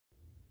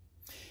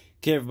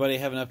Okay, everybody, I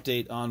have an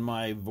update on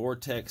my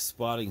Vortex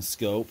spotting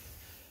scope.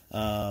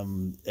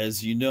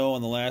 As you know,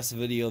 in the last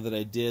video that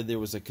I did, there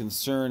was a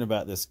concern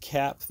about this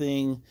cap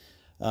thing.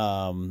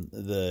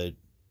 The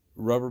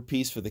rubber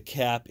piece for the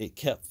cap, it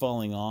kept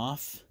falling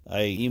off.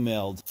 I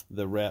emailed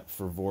the rep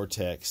for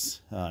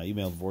Vortex,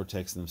 emailed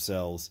Vortex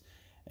themselves,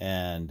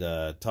 and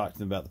talked to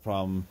them about the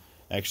problem.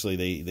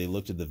 Actually, they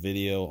looked at the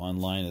video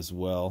online as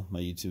well, my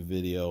YouTube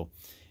video,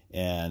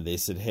 and they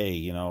said, hey,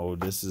 you know,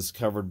 this is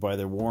covered by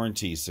their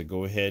warranty, so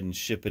go ahead and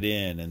ship it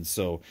in. And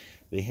so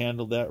they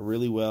handled that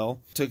really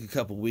well. Took a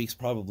couple weeks,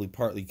 probably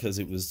partly because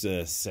it was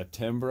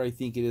September, I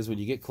think it is. When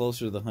you get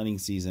closer to the hunting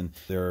season,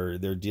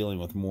 they're dealing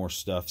with more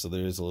stuff, so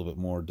there is a little bit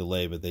more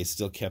delay, but they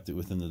still kept it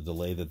within the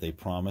delay that they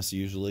promise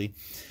usually.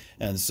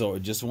 And so I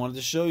just wanted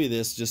to show you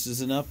this just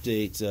as an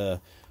update.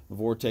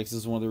 Vortex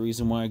is one of the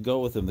reasons why I go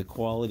with them, the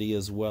quality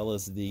as well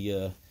as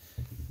the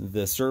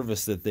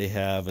service that they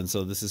have. And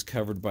so this is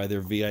covered by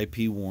their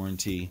VIP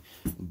warranty.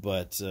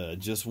 But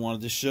just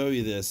wanted to show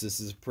you this.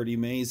 This is pretty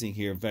amazing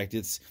here. In fact,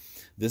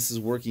 this is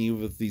working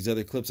with these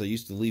other clips. I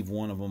used to leave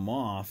one of them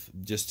off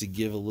just to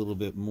give a little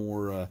bit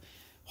more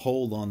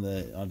hold on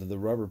onto the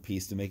rubber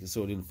piece to make it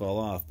so it didn't fall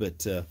off.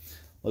 But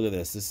look at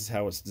this. This is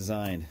how it's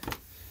designed.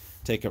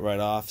 Take it right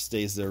off,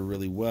 stays there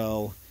really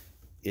well.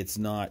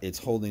 It's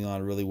holding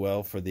on really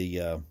well for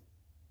the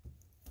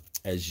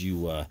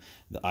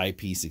the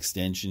eyepiece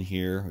extension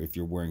here, if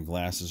you're wearing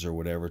glasses or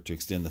whatever, to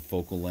extend the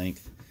focal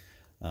length.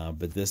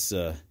 But this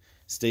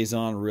stays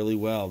on really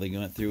well. They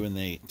went through and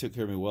they took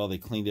care of me well. They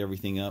cleaned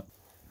everything up,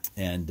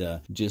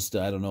 and just,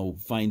 I don't know,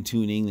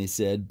 fine-tuning, they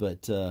said,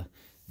 but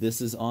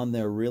this is on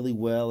there really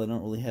well. I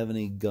don't really have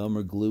any gum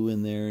or glue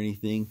in there or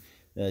anything.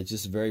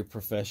 Just very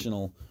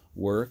professional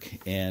work.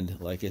 And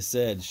like I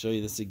said, show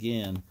you this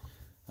again.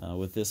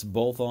 With this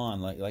both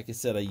on, like I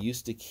said, I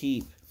used to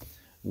keep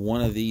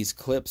one of these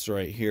clips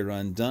right here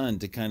undone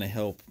to kind of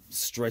help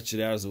stretch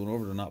it out as it went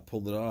over to not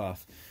pull it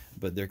off.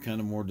 But they're kind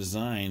of more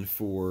designed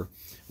for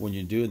when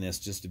you're doing this,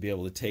 just to be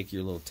able to take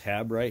your little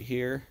tab right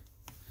here.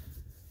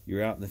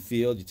 You're out in the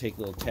field, you take a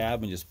little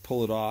tab and just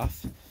pull it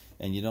off,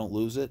 and you don't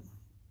lose it.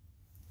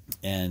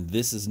 And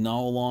this is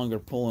no longer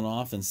pulling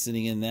off and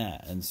sitting in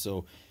that. And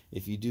so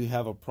if you do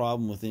have a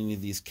problem with any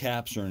of these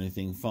caps or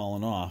anything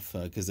falling off,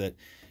 because that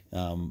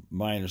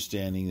my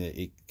understanding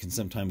that it can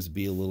sometimes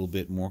be a little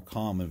bit more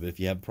common, but if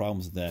you have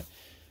problems with that,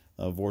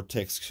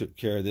 Vortex took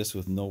care of this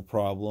with no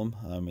problem.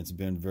 It's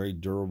been very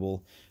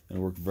durable and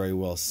worked very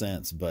well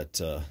since,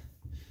 but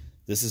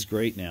this is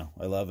great now.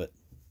 I love it.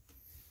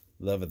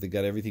 Love it. They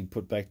got everything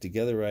put back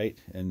together right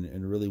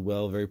and really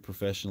well, very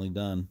professionally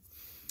done.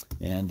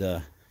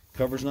 And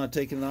cover's not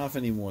taking it off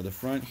anymore. The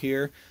front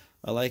here,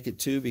 I like it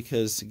too,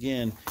 because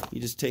again,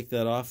 you just take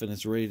that off and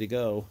it's ready to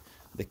go.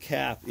 The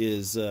cap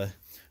is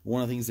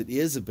one of the things that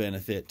is a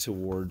benefit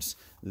towards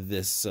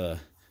this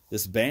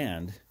this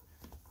band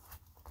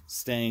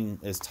staying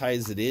as tight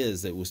as it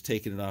is that was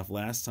taking it off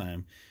last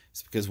time.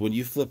 It's because when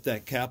you flip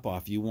that cap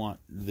off, you want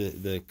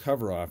the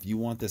cover off. You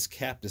want this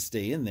cap to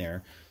stay in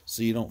there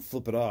so you don't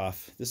flip it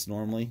off. This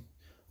normally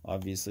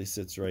obviously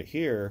sits right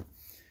here,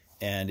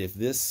 and if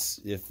this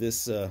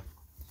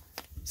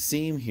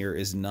seam here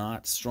is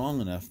not strong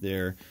enough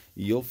there,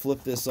 you'll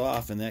flip this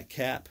off and that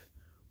cap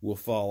will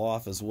fall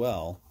off as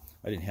well.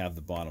 I didn't have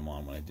the bottom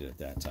on when I did it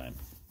that time.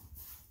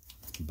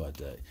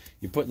 But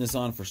you're putting this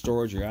on for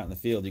storage, you're out in the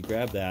field, you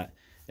grab that,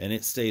 and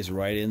it stays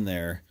right in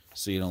there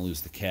so you don't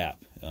lose the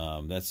cap.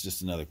 That's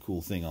just another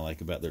cool thing I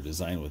like about their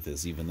design with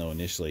this, even though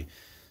initially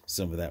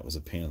some of that was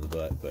a pain in the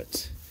butt.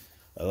 But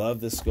I love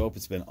this scope.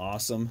 It's been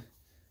awesome.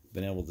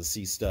 Been able to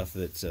see stuff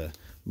that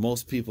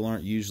most people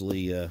aren't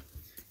usually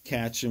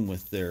catching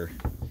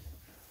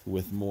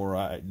with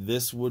more.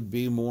 This would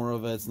be more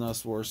of a, it's not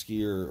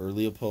Swarovski or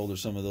Leopold or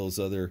some of those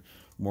other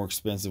more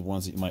expensive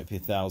ones that you might pay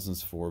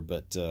thousands for,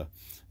 but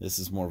this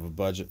is more of a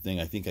budget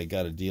thing. I think I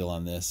got a deal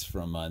on this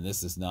from,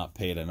 this is not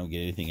paid. I don't get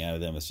anything out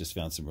of them. It's just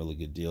found some really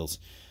good deals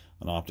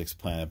on Optics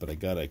Planet, but I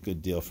got a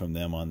good deal from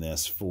them on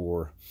this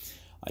for,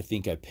 I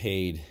think I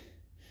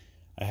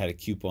had a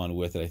coupon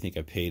with it. I think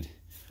I paid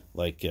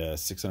like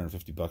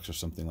 650 bucks or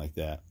something like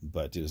that,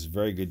 but it was a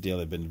very good deal.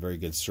 They've been very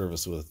good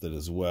service with it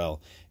as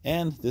well,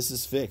 and this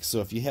is fixed. So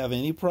if you have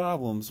any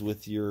problems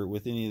with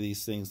any of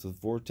these things with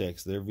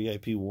Vortex, their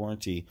VIP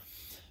warranty,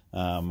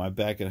 I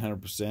back at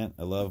 100%.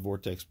 I love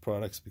Vortex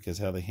products because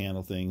how they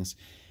handle things,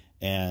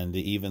 and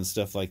even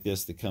stuff like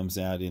this that comes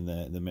out in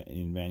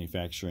in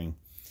manufacturing,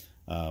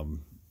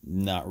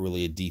 not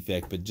really a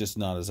defect, but just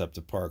not as up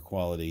to par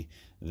quality.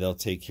 They'll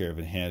take care of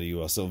it and handle you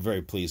well. So I'm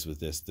very pleased with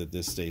this, that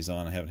this stays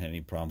on. I haven't had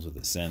any problems with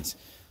it since.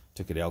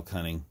 Took it elk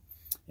hunting,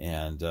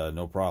 and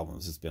no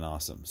problems. It's been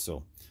awesome.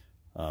 So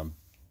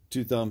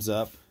 2 thumbs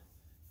up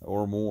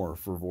or more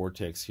for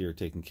Vortex here,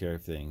 taking care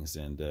of things.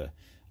 And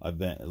I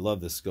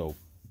love this scope,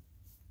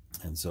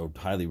 and so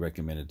highly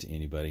recommend it to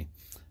anybody.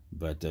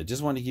 But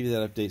just wanted to give you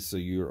that update so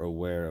you're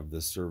aware of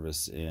the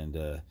service and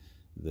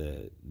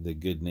the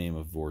good name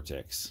of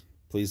Vortex.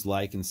 Please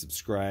like and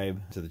subscribe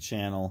to the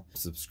channel.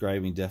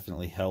 Subscribing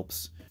definitely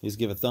helps. Please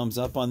give a thumbs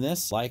up on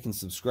this, like and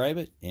subscribe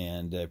it,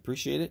 and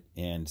appreciate it,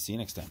 and see you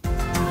next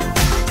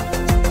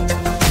time.